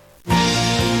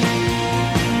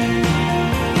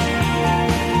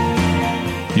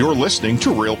You're listening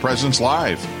to Real Presence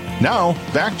Live. Now,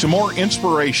 back to more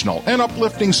inspirational and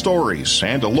uplifting stories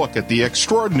and a look at the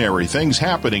extraordinary things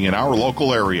happening in our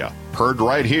local area. Heard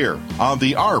right here on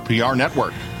the RPR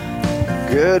Network.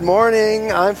 Good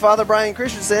morning. I'm Father Brian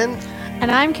Christensen. And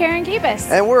I'm Karen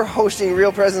Kibis. And we're hosting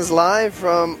Real Presence Live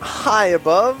from high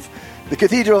above the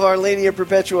Cathedral of Our Lady of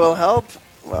Perpetual Help.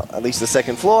 Well, at least the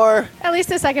second floor. At least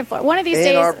the second floor. One of these days.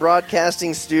 In our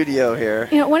broadcasting studio here.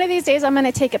 One of these days I'm going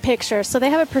to take a picture so they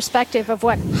have a perspective of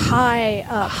what high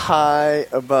up. High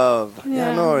above.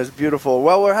 Yeah, no, it's beautiful.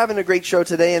 Well, we're having a great show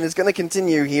today, and it's going to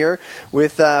continue here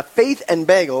with Faith and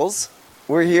Bagels.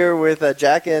 We're here with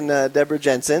Jack and Deborah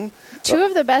Jensen. Two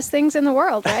of the best things in the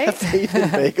world, right? Faith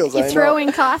and Bagels, You throw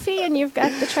in coffee and you've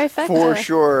got the trifecta. For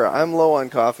sure. I'm low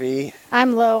on coffee.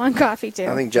 I'm low on coffee, too.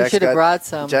 I think Jack should have brought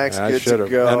some. Jack's good to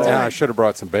go. And I should have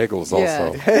brought some bagels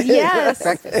also. Yes.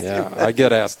 Yeah, I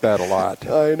get asked that a lot.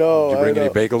 I know. Did you bring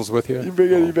any bagels with you? You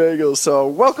bring any bagels. So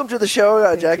welcome to the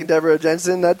show, Jack and Deborah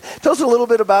Jensen. Tell us a little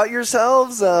bit about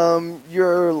yourselves,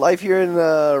 your life here in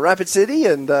Rapid City,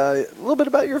 and a little bit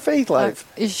about your faith life.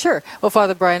 Sure. Well,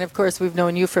 Father Brian, of course, we've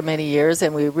known you for many years,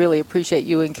 and we really appreciate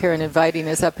you and Karen inviting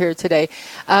us up here today.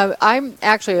 I'm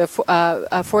actually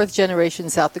a fourth-generation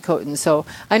South Dakotan, so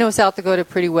I know South Dakota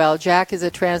pretty well. Jack is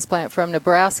a transplant from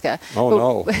Nebraska. Oh,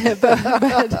 no.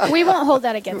 But we won't hold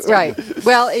that against him. Right.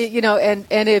 Well, and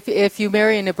if you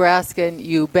marry a Nebraskan,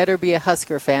 you better be a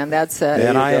Husker fan. That's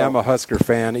and I am a Husker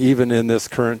fan, even in this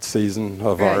current season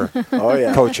of our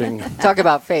coaching. Talk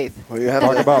about faith. Well, you have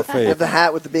Talk about faith. You have the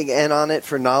hat with the big N on it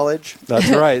for knowledge. That's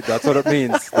right. That's what it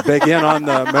means. The big N on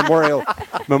the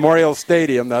Memorial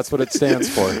Stadium. That's what it stands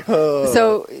for.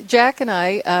 So Jack and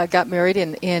I got married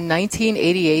in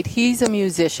 1988. He's a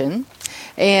musician,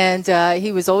 and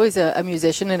he was always a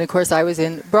musician, and of course I was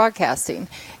in broadcasting.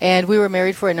 And we were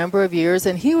married for a number of years,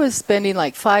 and he was spending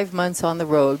like 5 months on the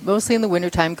road, mostly in the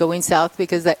wintertime, going south,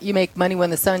 because you make money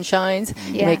when the sun shines.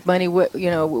 You make money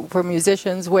for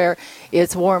musicians where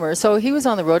it's warmer. So he was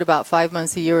on the road about 5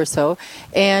 months a year or so,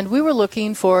 and we were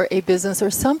looking for a business or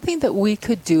something that we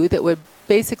could do that would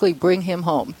basically bring him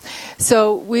home.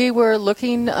 So we were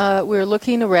looking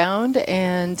around,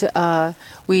 and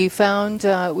we found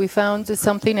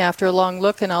something after a long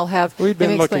look, and I'll have We'd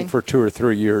been him looking explain. for 2 or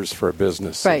 3 years for a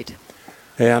business. Right.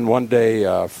 And one day,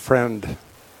 a friend,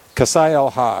 Kasai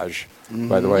El-Haj,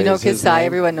 by the way, You know is his Kasai. name.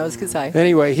 Everyone knows Kasai.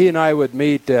 Anyway, he and I would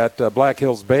meet at Black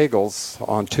Hills Bagels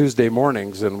on Tuesday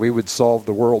mornings, and we would solve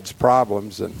the world's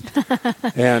problems.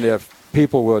 And if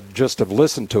people would just have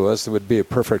listened to us, it would be a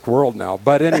perfect world now.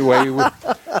 But anyway,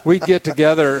 we'd get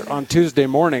together on Tuesday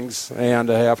mornings and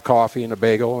have coffee and a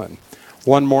bagel. And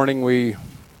one morning we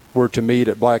were to meet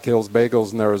at Black Hills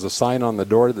Bagels, and there was a sign on the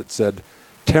door that said,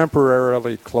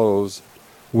 "Temporarily closed,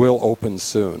 will open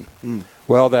soon."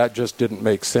 Well, that just didn't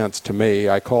make sense to me.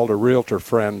 I called a realtor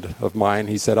friend of mine.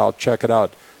 He said, "I'll check it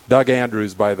out." Doug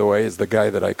Andrews, by the way, is the guy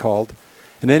that I called.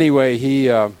 And anyway,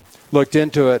 he looked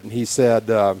into it, and he said,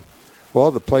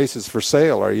 "Well, the place is for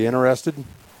sale. Are you interested?"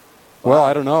 Wow. Well,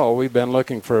 I don't know. We've been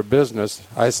looking for a business.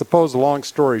 I suppose, long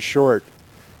story short,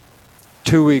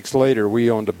 2 weeks later,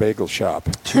 we owned a bagel shop.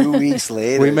 2 weeks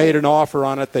later. We made an offer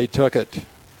on it. They took it.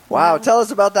 Wow. Tell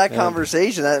us about that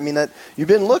conversation. I mean, that you've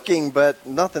been looking, but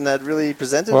nothing that really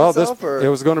presented itself? It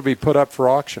was going to be put up for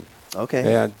auction.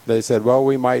 Okay. And they said, well,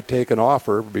 we might take an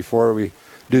offer before we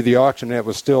do the auction. It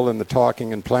was still in the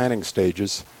talking and planning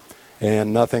stages,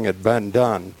 and nothing had been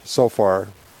done so far.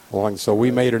 So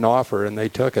we made an offer, and they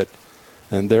took it,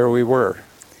 and there we were.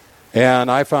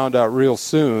 And I found out real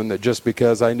soon that just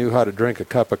because I knew how to drink a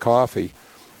cup of coffee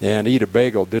and eat a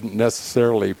bagel didn't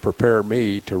necessarily prepare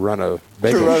me to run a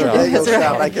bagel shop. Bagel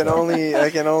shop. I can only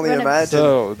imagine.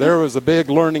 So there was a big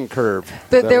learning curve.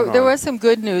 But there was some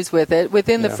good news with it.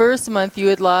 Within the first month, you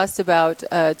had lost about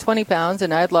 20 pounds,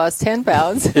 and I had lost 10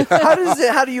 pounds.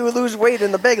 How do you lose weight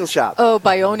in the bagel shop? Oh,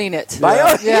 by owning it. By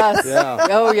owning it? Yes. Yeah.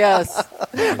 Oh, yes.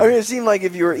 I mean, it seemed like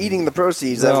if you were eating the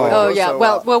proceeds, that No. would Oh, go yeah.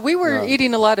 so Well, we were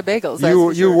eating a lot of bagels. That's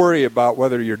for You sure. worry about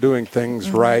whether you're doing things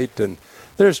right, and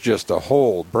there's just a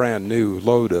whole brand new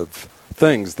load of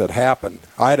things that happen.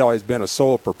 I'd always been a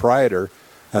sole proprietor,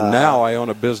 and now I own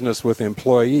a business with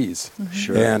employees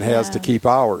and has to keep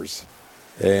hours.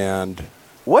 And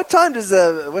What time does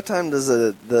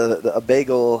a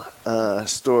bagel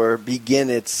store begin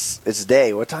its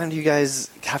day? What time do you guys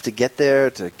have to get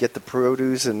there to get the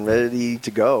produce and ready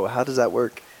to go? How does that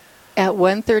work? At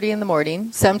 1:30 in the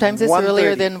morning. Sometimes it's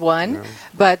earlier than 1. Yeah.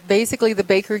 But basically the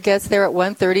baker gets there at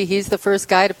 1:30. He's the first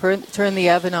guy to turn the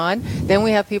oven on. Then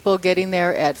we have people getting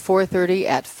there at 4:30,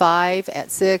 at 5, at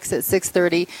 6, at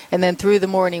 6:30. And then through the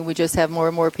morning, we just have more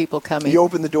and more people coming. You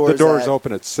open the doors? The doors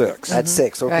open at 6. At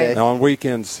 6, okay. Right. And on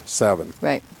weekends, 7.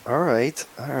 Right. All right.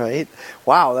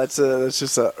 Wow, that's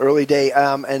just an early day.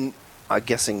 And I'm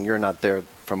guessing you're not there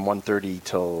from 1:30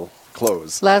 till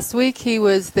close. Last week he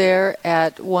was there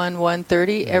at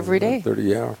 1:30 every day. 1:30,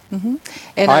 yeah. Mm-hmm.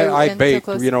 And I bake.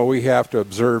 We have to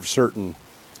observe certain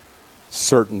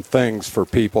things for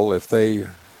people. If they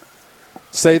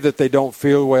say that they don't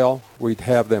feel well, we'd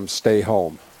have them stay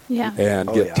home. Yeah.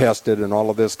 And get tested and all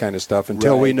of this kind of stuff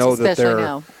until we know that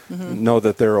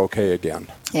they're okay again.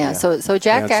 Yeah. So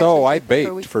Jack. And so I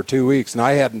baked for 2 weeks, and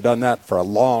I hadn't done that for a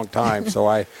long time. So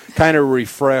I kind of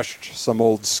refreshed some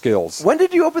old skills. When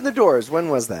did you open the doors? When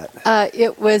was that?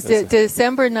 It was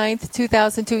December 9th,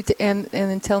 2002, and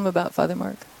then tell them about Father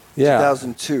Mark. Yeah.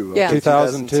 2002. Yeah.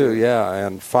 2002. Yeah,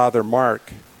 and Father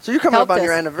Mark. So you're coming up on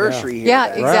your anniversary here. Yeah,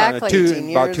 exactly.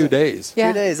 Right, about 2 days.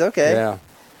 Yeah. 2 days. Okay. Yeah.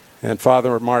 And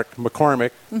Father Mark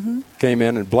McCormick came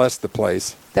in and blessed the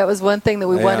place. That was one thing that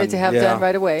we wanted to have done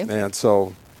right away. And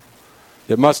so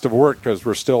it must have worked because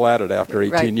we're still at it after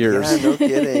 18 years.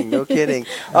 Yeah, no kidding.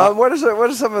 What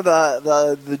are some of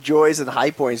the joys and high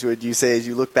points, would you say, as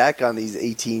you look back on these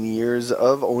 18 years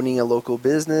of owning a local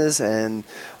business and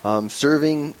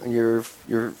serving your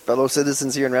fellow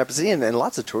citizens here in Rapid City and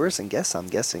lots of tourists and guests, I'm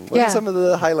guessing? What are some of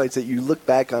the highlights that you look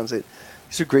back on and say,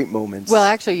 these are great moments? Well,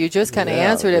 actually, you just kind of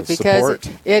answered it because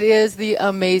it is the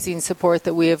amazing support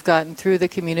that we have gotten through the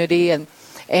community and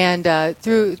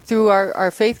through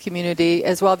our faith community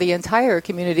as well, the entire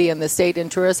community and the state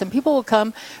and tourists. And people will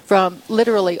come from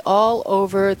literally all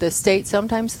over the state,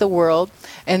 sometimes the world,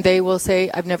 and they will say,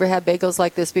 I've never had bagels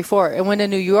like this before. And when a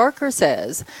New Yorker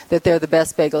says that they're the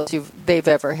best bagels they've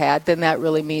ever had, then that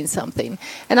really means something.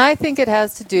 And I think it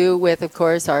has to do with, of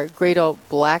course, our great old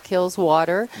Black Hills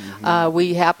water.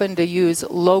 We happen to use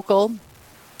local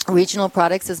regional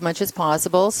products as much as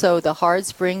possible. So the hard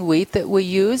spring wheat that we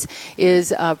use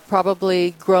is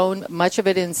probably grown, much of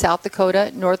it in South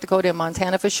Dakota, North Dakota, and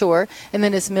Montana for sure, and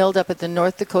then it's milled up at the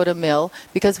North Dakota mill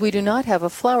because we do not have a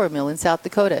flour mill in South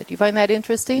Dakota. Do you find that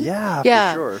interesting? Yeah.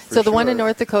 For sure. So the one in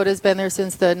North Dakota has been there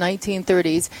since the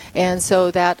 1930s, and so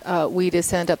that wheat is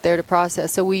sent up there to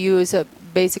process. So we use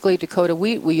basically Dakota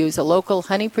wheat. We use a local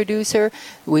honey producer.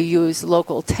 We use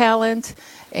local talent.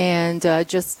 And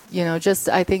just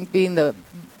I think being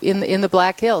in the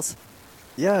Black Hills.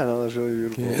 Yeah, no, that's really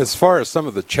beautiful. As far as some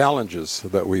of the challenges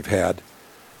that we've had,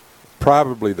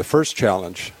 probably the first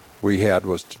challenge we had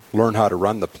was to learn how to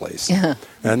run the place. Yeah.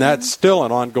 And that's still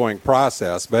an ongoing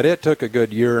process, but it took a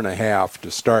good year and a half to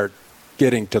start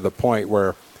getting to the point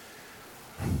where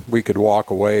we could walk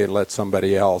away and let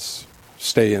somebody else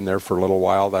stay in there for a little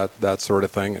while, that sort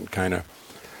of thing,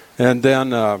 and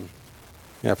then.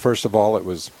 First of all, it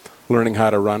was learning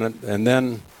how to run it, and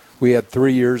then we had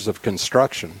 3 years of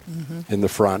construction in the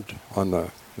front in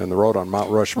the road on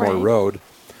Mount Rushmore Road,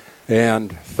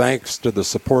 and thanks to the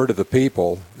support of the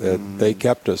people, they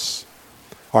kept us.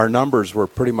 Our numbers were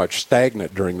pretty much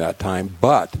stagnant during that time,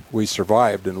 but we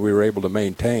survived and we were able to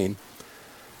maintain.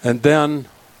 And then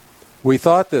we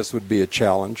thought this would be a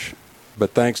challenge,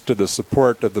 but thanks to the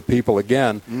support of the people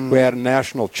again, we had a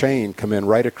national chain come in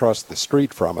right across the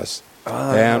street from us.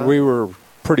 And we were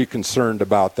pretty concerned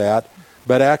about that.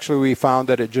 But actually we found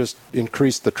that it just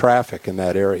increased the traffic in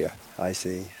that area. I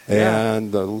see.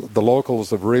 And the locals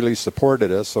have really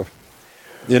supported us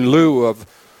in lieu of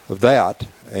that.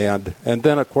 And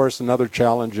then, of course, another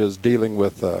challenge is dealing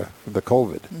with the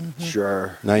COVID.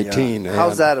 Sure. 19. Yeah.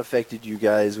 How's that affected you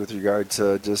guys with regard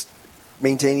to just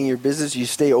maintaining your business? You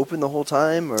stay open the whole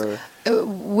time, or?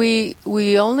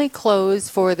 We only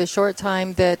closed for the short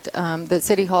time that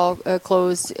City Hall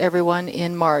closed everyone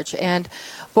in March. And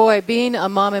boy, being a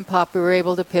mom and pop, we were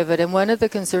able to pivot. And one of the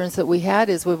concerns that we had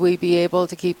is would we be able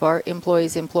to keep our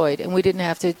employees employed? And we didn't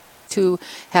have to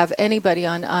have anybody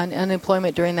on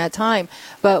unemployment during that time.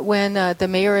 But when the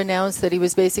mayor announced that he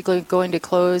was basically going to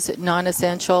close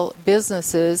non-essential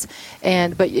businesses,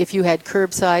 but if you had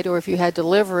curbside or if you had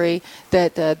delivery,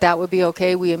 that would be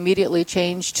okay, we immediately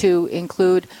changed to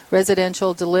include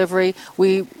residential delivery.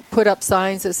 We put up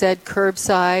signs that said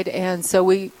curbside, and so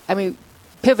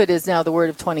pivot is now the word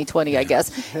of 2020, I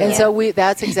guess. And so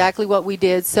that's exactly what we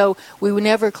did. So we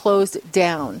never closed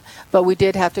down, but we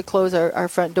did have to close our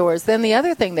front doors. Then the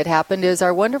other thing that happened is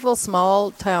our wonderful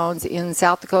small towns in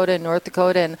South Dakota and North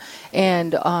Dakota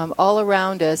and all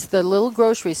around us, the little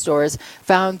grocery stores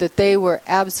found that they were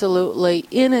absolutely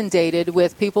inundated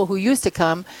with people who used to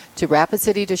come to Rapid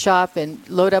City to shop and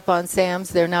load up on Sam's.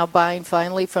 They're now buying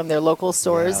finally from their local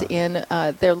stores in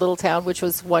their little town, which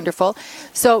was wonderful.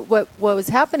 So what was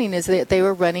happening is that they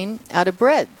were running out of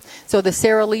bread. So the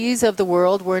Sara Lees of the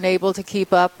world weren't able to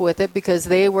keep up with it because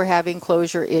they were having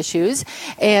closure issues.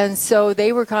 And so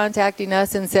they were contacting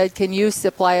us and said, can you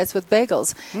supply us with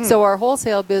bagels? So our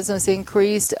wholesale business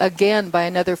increased again by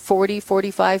another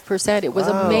 40-45%. It was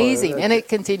amazing. And it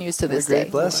continues to this day.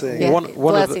 Blessing. Yeah,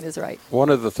 blessing is right. One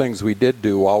of the things we did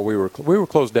do while we were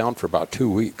closed down for about 2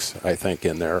 weeks, I think,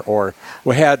 in there, or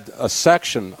we had a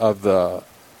section of the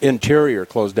interior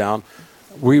closed down.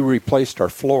 We replaced our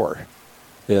floor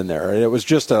in there. And it was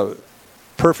just a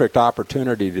perfect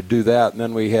opportunity to do that. And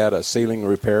then we had a ceiling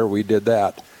repair. We did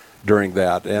that during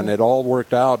that. And it all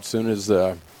worked out as soon as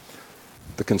the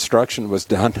construction was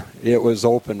done. It was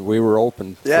open. We were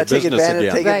open for business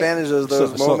again. Take advantage of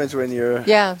those moments when you're...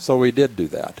 Yeah. So we did do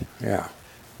that. Yeah.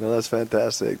 No, that's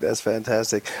fantastic. That's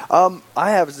fantastic.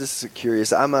 I was just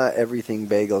curious. I'm a everything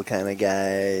bagel kind of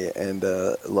guy and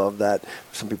love that.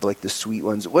 Some people like the sweet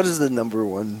ones. What is the number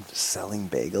one selling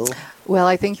bagel? Well,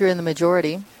 I think you're in the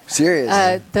majority.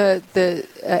 Seriously?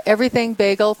 The everything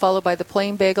bagel, followed by the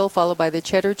plain bagel, followed by the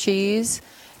cheddar cheese.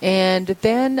 And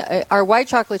then our white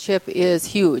chocolate chip is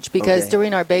huge because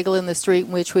during our Bagel in the Street,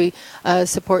 in which we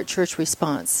support Church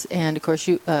Response, and of course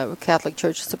Catholic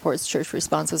Church supports Church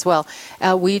Response as well,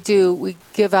 we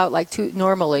give out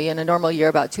normally in a normal year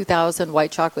about 2,000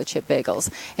 white chocolate chip bagels,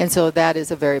 and so that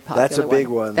is a very popular That's a big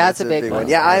one. That's a big one.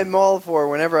 Yeah, I'm all for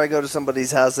whenever I go to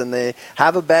somebody's house and they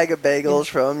have a bag of bagels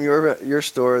from your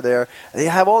store there, they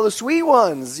have all the sweet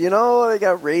ones, they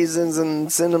got raisins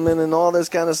and cinnamon and all this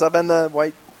kind of stuff, and the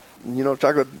white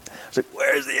chocolate. It's like,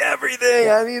 where's the everything?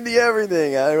 I need the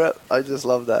everything. I just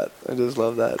love that.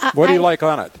 What do you like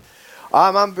on it?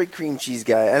 I'm a big cream cheese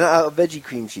guy, and veggie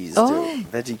cream cheese, too.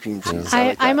 Veggie cream cheese.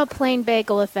 I'm a plain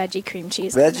bagel with veggie cream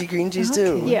cheese. Veggie cream cheese,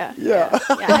 too? Yeah.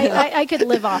 I could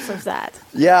live off of that.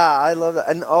 Yeah, I love that.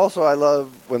 And also, I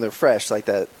love when they're fresh like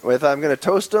that. If I'm going to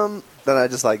toast them, then I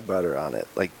just like butter on it.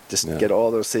 Like, get all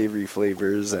those savory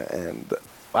flavors and...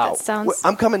 Wow,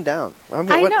 I'm coming down. I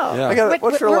know. Yeah.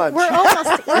 What's for lunch? We're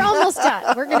almost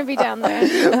done. We're going to be down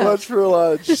there. What's for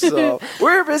lunch? So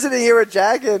we're visiting here with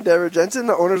Jack and Deborah Jensen,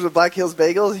 the owners of Black Hills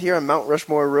Bagels, here on Mount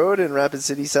Rushmore Road in Rapid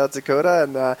City, South Dakota,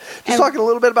 and talking a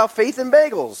little bit about faith in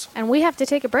bagels. And we have to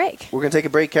take a break. We're going to take a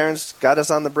break. Karen's got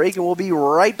us on the break, and we'll be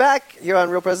right back here on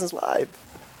Real Presence Live.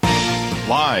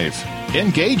 Live,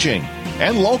 engaging,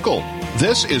 and local.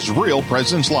 This is Real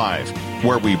Presence Live,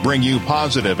 where we bring you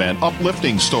positive and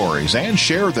uplifting stories and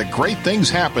share the great things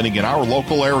happening in our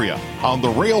local area on the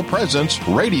Real Presence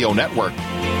Radio Network.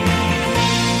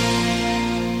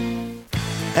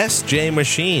 SJ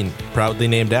Machine, proudly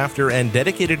named after and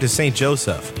dedicated to St.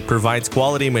 Joseph, provides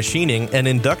quality machining and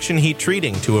induction heat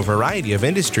treating to a variety of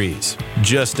industries.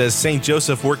 Just as St.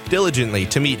 Joseph worked diligently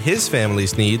to meet his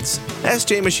family's needs,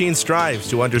 SJ Machine strives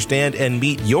to understand and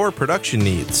meet your production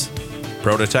needs.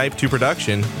 Prototype to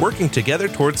production, working together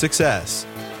toward success.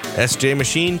 SJ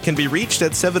Machine can be reached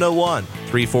at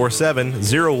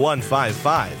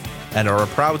 701-347-0155 and are a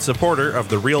proud supporter of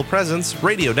the Real Presence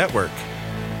Radio Network.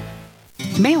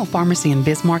 Mayo Pharmacy in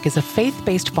Bismarck is a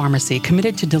faith-based pharmacy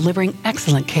committed to delivering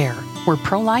excellent care. We're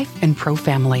pro-life and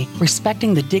pro-family,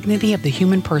 respecting the dignity of the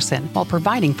human person while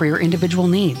providing for your individual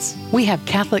needs. We have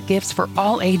Catholic gifts for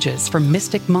all ages, from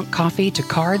Mystic Monk coffee to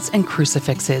cards and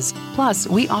crucifixes. Plus,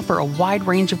 we offer a wide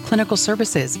range of clinical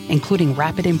services, including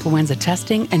rapid influenza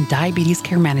testing and diabetes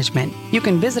care management. You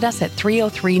can visit us at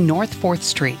 303 North 4th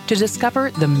Street to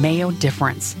discover the Mayo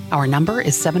difference. Our number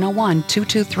is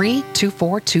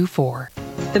 701-223-2424.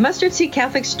 The Mustard Seed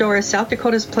Catholic Store is South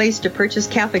Dakota's place to purchase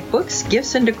Catholic books,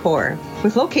 gifts, and decor.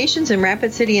 With locations in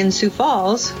Rapid City and Sioux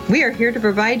Falls, we are here to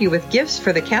provide you with gifts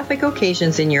for the Catholic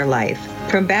occasions in your life.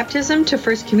 From baptism to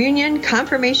First Communion,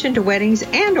 confirmation to weddings,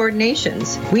 and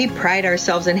ordinations, we pride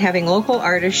ourselves in having local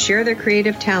artists share their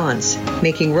creative talents,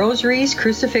 making rosaries,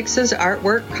 crucifixes,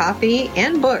 artwork, coffee,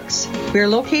 and books. We are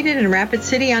located in Rapid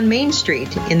City on Main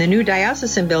Street, in the new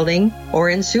Diocesan Building, or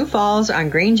in Sioux Falls on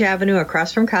Grange Avenue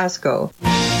across from Costco.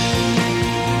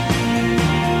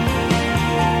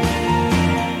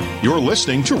 You're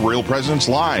listening to Real Presence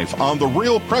Live on the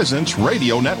Real Presence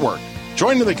Radio Network.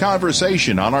 Join in the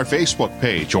conversation on our Facebook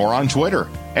page or on Twitter.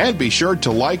 And be sure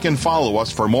to like and follow us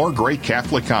for more great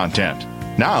Catholic content.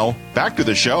 Now, back to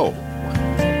the show.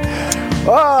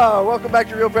 Oh, welcome back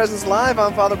to Real Presence Live.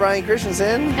 I'm Father Brian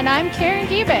Christensen. And I'm Karen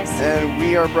Gibas. And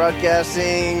we are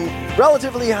broadcasting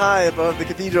relatively high above the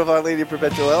Cathedral of Our Lady of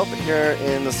Perpetual Help here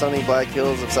in the sunny Black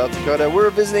Hills of South Dakota. We're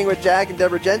visiting with Jack and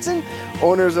Deborah Jensen,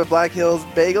 owners of Black Hills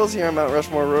Bagels here on Mount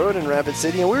Rushmore Road in Rapid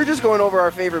City. And we were just going over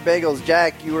our favorite bagels.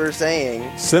 Jack, you were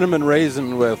saying... Cinnamon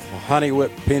raisin with honey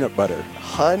whipped peanut butter.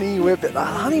 Honey whipped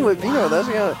peanut.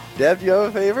 That's Deb, do you have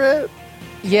a favorite?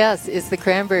 Yes, it's the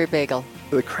cranberry bagel.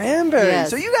 The cranberry. Yes.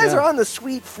 So you guys are on the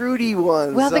sweet, fruity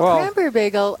ones. Well, the cranberry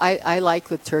bagel I like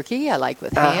with turkey. I like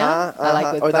with ham. I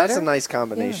like with butter. That's a nice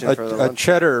combination for the lunch. A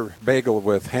cheddar bagel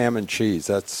with ham and cheese.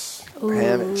 That's...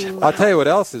 Ham and cheese. I'll tell you what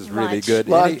else is really good.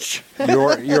 Lunch.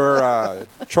 Your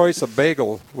choice of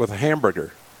bagel with a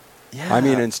hamburger. Yeah. I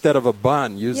mean, instead of a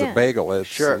bun, use a bagel.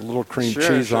 It's a little cream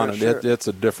cheese on it. It's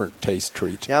a different taste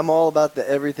treat. Yeah, I'm all about the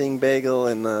everything bagel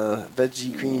and the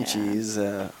veggie cream cheese.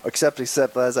 Except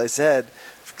as I said,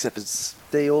 except it's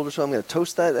day older, so I'm going to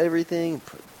toast that everything.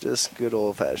 Put just good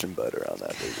old-fashioned butter on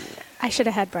that baby. I should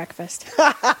have had breakfast.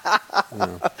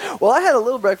 Well, I had a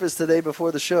little breakfast today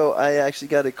before the show. I actually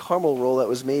got a caramel roll that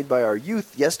was made by our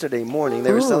youth yesterday morning.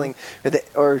 They were selling,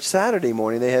 or Saturday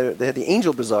morning. They had the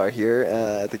Angel Bazaar here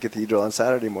at the Cathedral on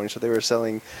Saturday morning, so they were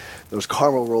selling those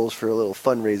caramel rolls for a little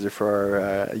fundraiser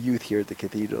for our youth here at the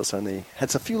Cathedral. So they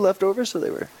had a few left over, so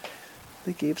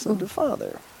they gave some to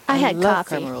Father. I had love coffee.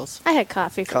 caramel rolls. I had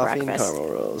coffee for breakfast. And caramel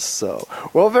rolls. So,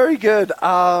 well, very good.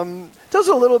 Tell us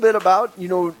a little bit about,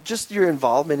 just your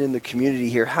involvement in the community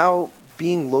here. How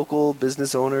being local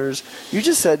business owners, you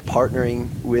just said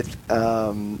partnering with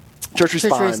Church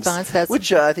Response,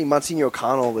 which I think Monsignor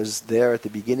O'Connell was there at the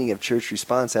beginning of Church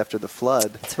Response after the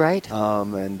flood. That's right.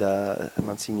 And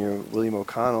Monsignor William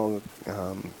O'Connell,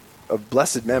 of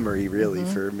blessed memory, really,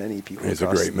 for many people. He's a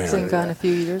great man. He's been gone a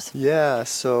few years. Yeah,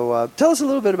 so tell us a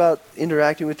little bit about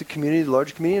interacting with the community, the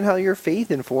larger community, and how your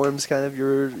faith informs kind of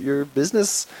your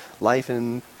business life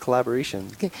and collaboration.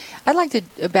 Okay. I'd like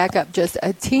to back up just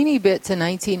a teeny bit to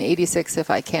 1986, if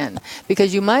I can,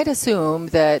 because you might assume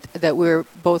that we're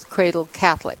both cradle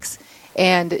Catholics.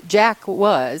 And Jack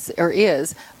was, or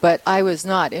is, but I was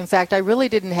not. In fact, I really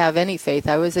didn't have any faith.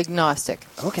 I was agnostic.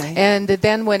 Okay. And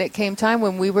then when it came time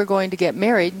when we were going to get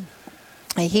married,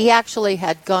 he actually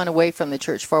had gone away from the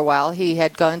church for a while. He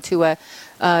had gone to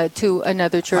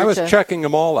another church. I was checking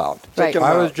them all out. Right.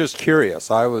 I was just curious.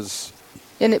 I was...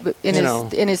 In his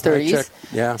 30s.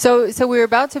 Yeah. So we were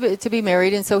about to be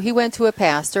married, and so he went to a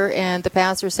pastor, and the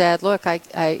pastor said, "Look,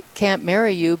 I can't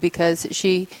marry you because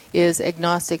she is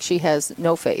agnostic. She has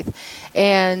no faith,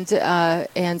 and so I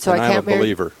can't I'm a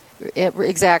believer."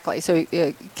 Exactly. So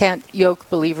you can't yoke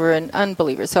believer and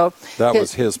unbeliever. So that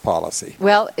was his policy.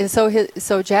 Well, and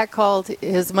so Jack called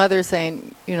his mother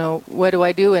saying, what do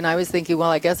I do? And I was thinking, well,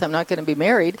 I guess I'm not going to be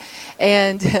married.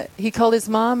 And he called his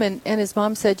mom, and his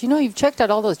mom said, you've checked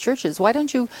out all those churches. Why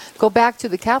don't you go back to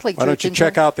the Catholic church? Why don't you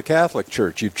check out the Catholic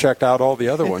church? You've checked out all the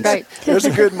other ones. Right. There's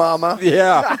a good mama.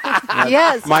 Yeah.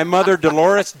 Yes. My mother,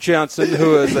 Dolores Jensen,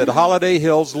 who is at Holiday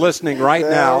Hills listening right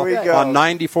now on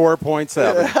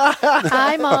 94.7.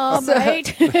 Hi, Mom.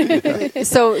 Right?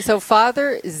 So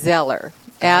Father Zeller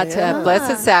at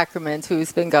Blessed Sacrament,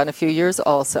 who's been gone a few years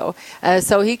also.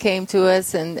 So he came to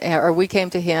us, or we came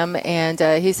to him, and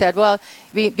he said, well,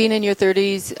 being in your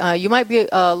 30s, you might be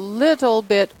a little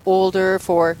bit older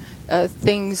for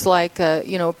things like,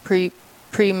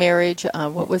 pre-marriage,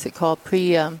 what was it called?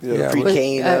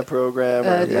 Pre-Cana program,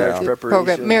 or marriage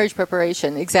preparation. Marriage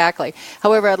preparation, exactly.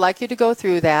 However, I'd like you to go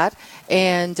through that,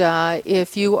 and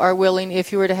if you are willing,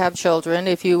 if you were to have children,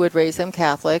 if you would raise them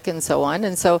Catholic, and so on.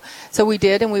 And so we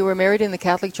did, and we were married in the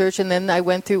Catholic Church, and then I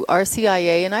went through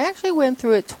RCIA, and I actually went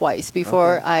through it twice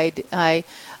before I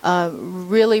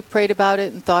really prayed about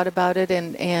it and thought about it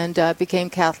and became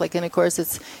Catholic. And of course,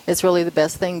 it's really the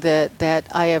best thing that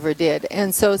I ever did.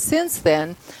 And so since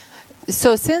then,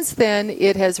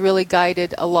 it has really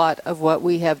guided a lot of what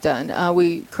we have done.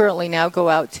 We currently now go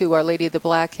out to Our Lady of the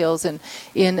Black Hills in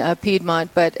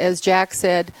Piedmont. But as Jack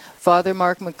said, Father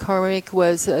Mark McCormick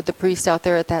was the priest out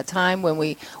there at that time when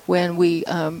we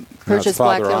purchased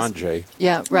Black Hills. Father Anjay.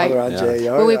 Yeah, right. Father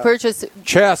Anjay, when we purchased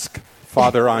Chesk.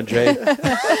 Father Andre.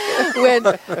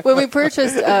 when we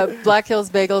purchased Black Hills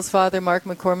Bagels, Father Mark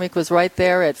McCormick was right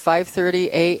there at 5:30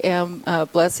 a.m.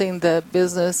 Blessing the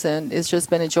business, and it's just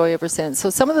been a joy ever since. So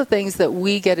some of the things that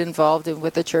we get involved in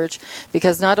with the church,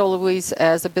 because not always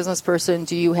as a business person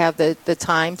do you have the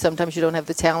time, sometimes you don't have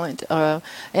the talent,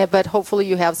 but hopefully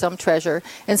you have some treasure.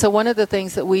 And so one of the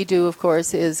things that we do, of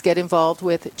course, is get involved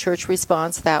with church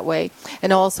response that way,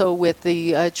 and also with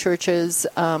the churches,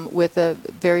 with the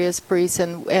various priests,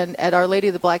 and at Our Lady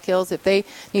of the Black Hills, if they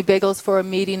need bagels for a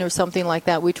meeting or something like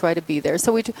that, we try to be there.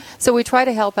 So we try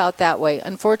to help out that way.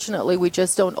 Unfortunately, we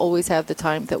just don't always have the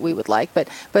time that we would like. But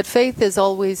faith is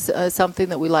always something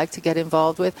that we like to get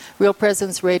involved with. Real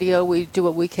Presence Radio, we do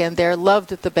what we can there. Loved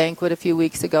the banquet a few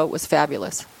weeks ago. It was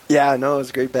fabulous. Yeah, no, it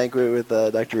was a great banquet with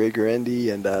Dr. Ray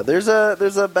Guarendi, and there's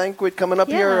a banquet coming up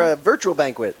here, a virtual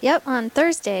banquet. Yep, on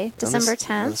Thursday, December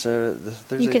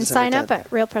 10th. You can sign up at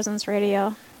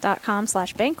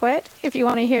realpresenceradio.com/banquet if you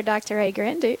want to hear Dr. Ray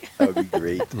Guarendi. That would be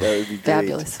great. That would be great.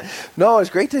 Fabulous. No, it's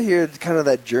great to hear kind of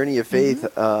that journey of faith.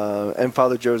 And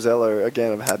Father Joe Zeller,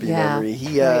 again, of happy memory.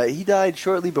 He died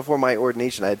shortly before my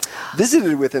ordination. I had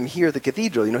visited with him here at the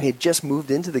cathedral. You know, he had just moved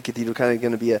into the cathedral, kind of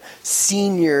going to be a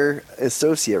senior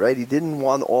associate, right? He didn't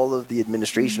want all of the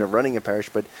administration of running a parish,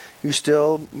 but he was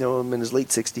still, you know, in his late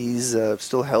 60s,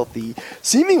 still healthy,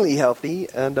 seemingly healthy,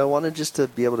 and wanted just to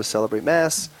be able to celebrate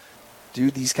Mass,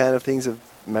 do these kind of things of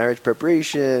marriage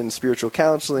preparation, spiritual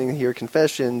counseling, hear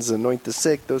confessions, anoint the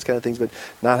sick, those kind of things, but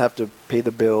not have to pay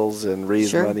the bills and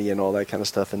raise money and all that kind of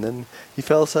stuff. And then he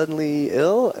fell suddenly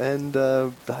ill and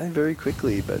died very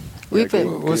quickly. But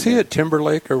was he at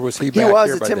Timberlake or was he back here? He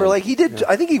was at Timberlake. He did. Yeah.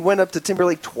 I think he went up to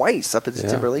Timberlake twice, up at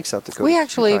Timberlake, South Dakota. We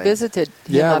actually visited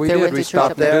him up we there. did. We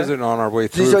stopped to visit on our way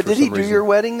through. So did he do your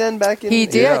wedding then back in? He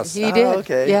did. Yes. He did.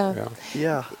 Okay.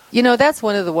 Yeah. You know, that's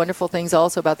one of the wonderful things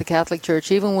also about the Catholic Church.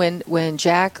 Even when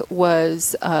Jack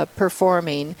was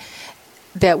performing,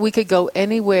 that we could go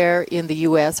anywhere in the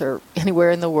U.S. or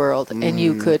anywhere in the world, and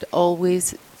you could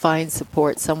always find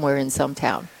support somewhere in some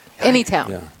town, any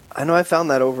town. Yeah. I know I found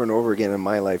that over and over again in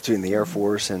my life, too, in the Air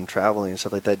Force and traveling and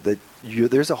stuff like that,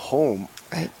 there's a home.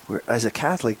 Right. Where, as a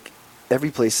Catholic,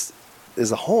 every place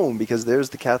is a home because there's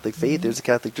the Catholic faith, there's the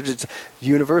Catholic Church. It's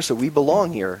universal. We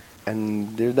belong here.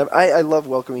 And I love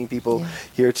welcoming people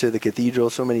here to the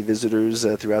cathedral. So many visitors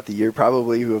throughout the year,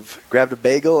 probably who have grabbed a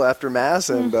bagel after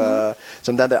Mass and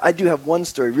sometimes. I do have one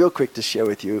story real quick to share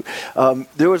with you.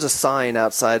 There was a sign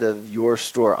outside of your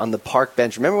store on the park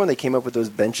bench. Remember when they came up with those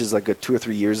benches like 2 or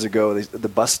 3 years ago, the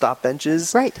bus stop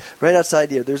benches? Right. Right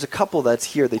outside here. There's a couple that's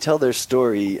here. They tell their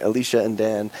story, Alicia and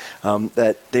Dan,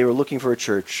 that they were looking for a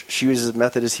church. She was a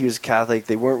Methodist, he was a Catholic.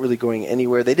 They weren't really going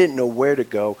anywhere. They didn't know where to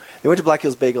go. They went to Black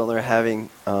Hills Bagel, and they're having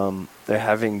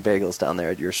bagels down there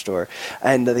at your store,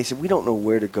 and they said, we don't know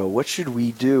where to go. What should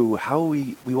we do? How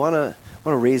we want to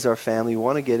raise our family, we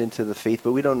want to get into the faith,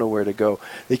 but we don't know where to go.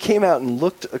 They came out and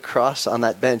looked across on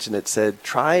that bench, and it said,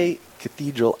 try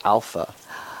Cathedral Alpha.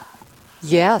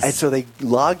 Yes. And so they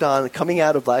logged on, coming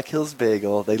out of Black Hills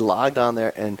Bagel, they logged on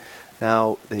there, and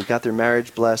now they got their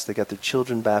marriage blessed. They got their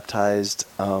children baptized.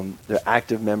 They're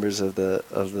active members of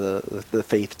the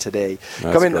faith today.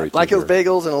 Come in Black Hills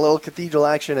Bagels and a little cathedral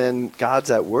action, and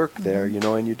God's at work there. You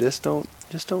know, and you just don't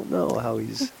know how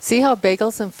he's. See how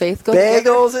bagels and faith go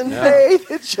bagels together? And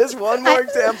faith. It's just one more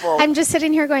example. I'm just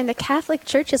sitting here going, the Catholic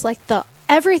Church is like the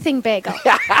everything bagel.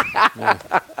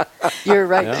 You're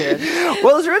right, Karen.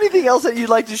 Well, is there anything else that you'd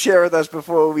like to share with us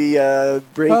before we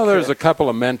break? Well, there's a couple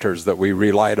of mentors that we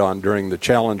relied on during the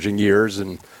challenging years,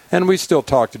 and we still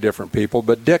talk to different people.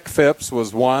 But Dick Phipps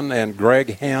was one, and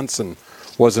Greg Hansen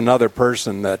was another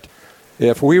person that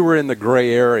if we were in the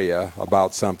gray area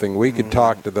about something, we could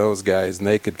talk to those guys, and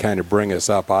they could kind of bring us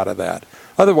up out of that.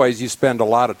 Otherwise, you spend a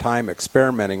lot of time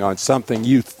experimenting on something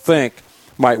you think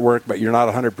might work, but you're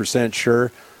not 100%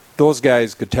 sure. Those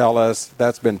guys could tell us,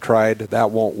 that's been tried, that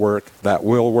won't work, that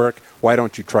will work. Why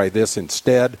don't you try this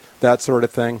instead? That sort of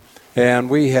thing.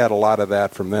 And we had a lot of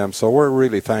that from them. So we're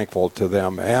really thankful to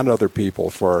them and other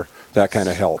people for that kind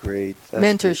of help. Great.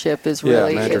 Mentorship is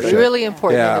really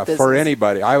important in the business. For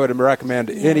anybody. I would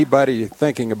recommend anybody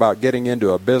thinking about getting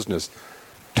into a business,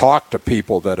 talk to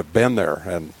people that have been there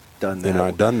and done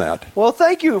that. Well,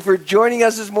 thank you for joining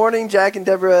us this morning, Jack and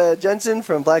Deborah Jensen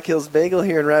from Black Hills Bagel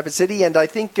here in Rapid City. And I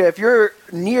think if you're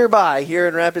nearby here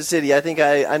in Rapid City, I think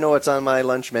I know what's on my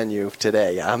lunch menu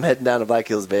today. I'm heading down to Black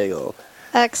Hills Bagel.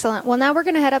 Excellent. Well, now we're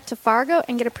going to head up to Fargo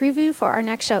and get a preview for our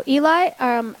next show. Eli,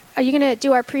 are you going to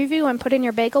do our preview and put in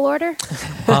your bagel order?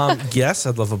 Yes,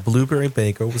 I'd love a blueberry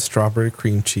bagel with strawberry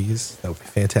cream cheese. That would be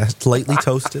fantastic. Lightly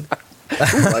toasted.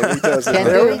 Like he does it. Can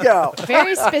There do we it. go.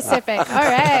 Very specific. All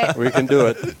right. We can do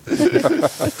it.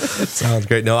 Sounds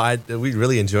great. No, we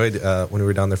really enjoyed when we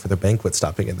were down there for the banquet,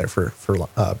 stopping in there for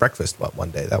breakfast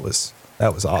one day. That was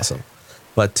awesome.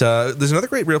 But there's another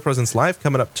great Real Presence Live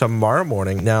coming up tomorrow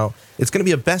morning. Now, it's going to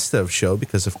be a best of show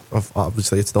because of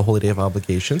obviously it's the Holy Day of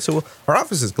Obligation. So our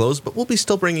office is closed, but we'll be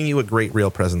still bringing you a great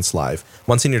Real Presence Live.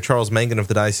 Monsignor Charles Mangan of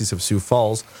the Diocese of Sioux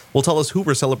Falls will tell us who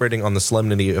we're celebrating on the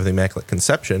Solemnity of the Immaculate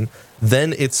Conception.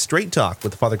 Then it's Straight Talk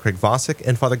with Father Craig Vosick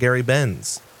and Father Gary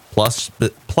Benz. Plus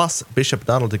Bishop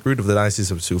Donald DeGroot of the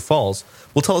Diocese of Sioux Falls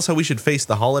will tell us how we should face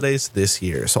the holidays this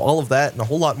year. So all of that and a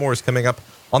whole lot more is coming up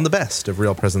on the best of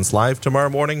Real Presence Live tomorrow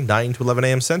morning, 9 to 11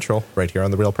 a.m. Central, right here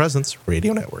on the Real Presence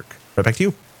Radio Network. Right back to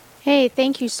you. Hey,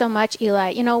 thank you so much,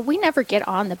 Eli. You know, we never get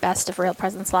on the best of Real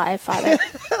Presence Live, Father.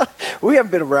 We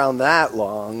haven't been around that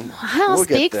long. Well, We'll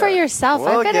get speak for there. yourself.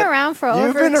 I've been around for over...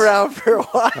 You've been around for a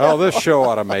while. Oh, this show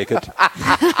ought to make it.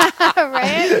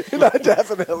 right? No,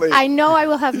 definitely. I know I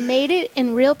will have made it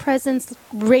in Real Presence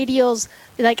Radio's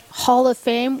Hall of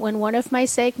Fame when one of my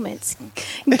segments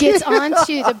gets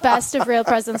onto the best of Real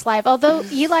Presence Live. Although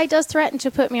Eli does threaten to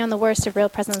put me on the worst of Real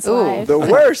Presence Live. The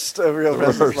worst of Real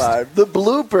Presence Live. The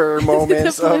blooper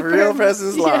moments of Real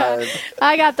Presence Live.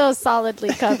 I got those solidly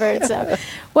covered. So,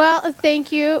 well,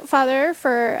 thank you, Father,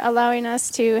 for allowing us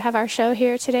to have our show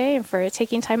here today and for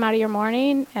taking time out of your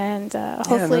morning. And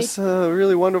hopefully, it's a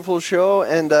really wonderful show,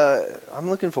 and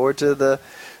I'm looking forward to the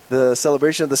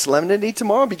celebration of the Solemnity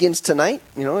tomorrow. Begins tonight.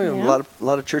 You know, a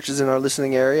lot of churches in our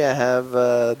listening area have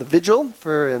the vigil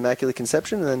for Immaculate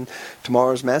Conception, and then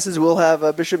tomorrow's masses. We'll have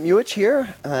Bishop Muich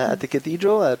here at the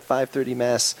cathedral at 5:30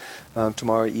 Mass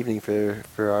tomorrow evening for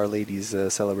Our Lady's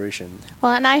celebration.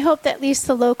 Well, and I hope that at least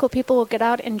the local people will get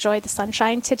out, enjoy the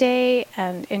sunshine today,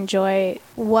 and enjoy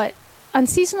what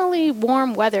unseasonally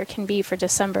warm weather can be for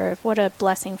December. What a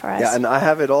blessing for us. Yeah, and I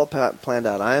have it all planned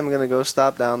out. I am going to go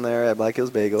stop down there at Black Hills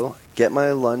Bagel, get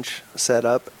my lunch set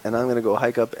up, and I'm going to go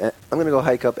hike up.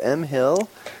 M Hill,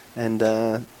 and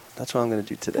that's what I'm going to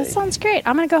do today. That sounds great.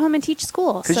 I'm going to go home and teach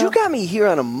school. Because you got me here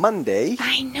on a Monday.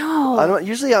 I know.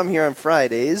 Usually I'm here on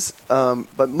Fridays,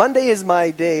 but Monday is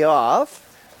my day off.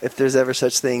 If there's ever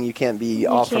such thing, you can't be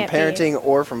off from parenting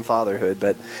or from fatherhood,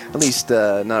 but at least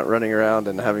not running around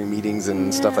and having meetings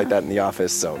and stuff like that in the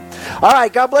office. So, all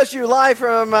right, God bless you. Live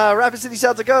from Rapid City,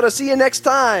 South Dakota. See you next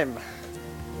time.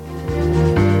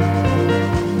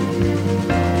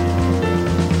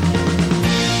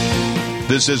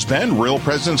 This has been Real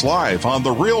Presence Live on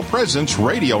the Real Presence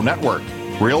Radio Network.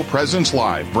 Real Presence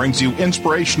Live brings you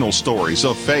inspirational stories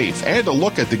of faith and a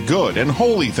look at the good and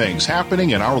holy things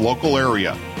happening in our local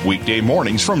area. Weekday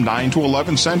mornings from 9 to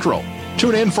 11 Central.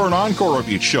 Tune in for an encore of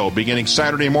each show beginning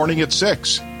Saturday morning at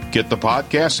 6. Get the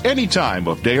podcast any time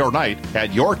of day or night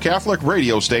at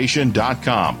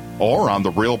yourcatholicradiostation.com or on the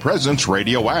Real Presence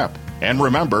Radio app. And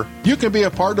remember, you can be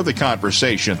a part of the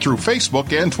conversation through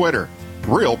Facebook and Twitter.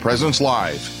 Real Presence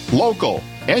Live. Local,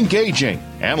 engaging,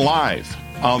 and live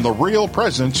on the Real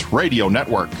Presence Radio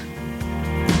Network.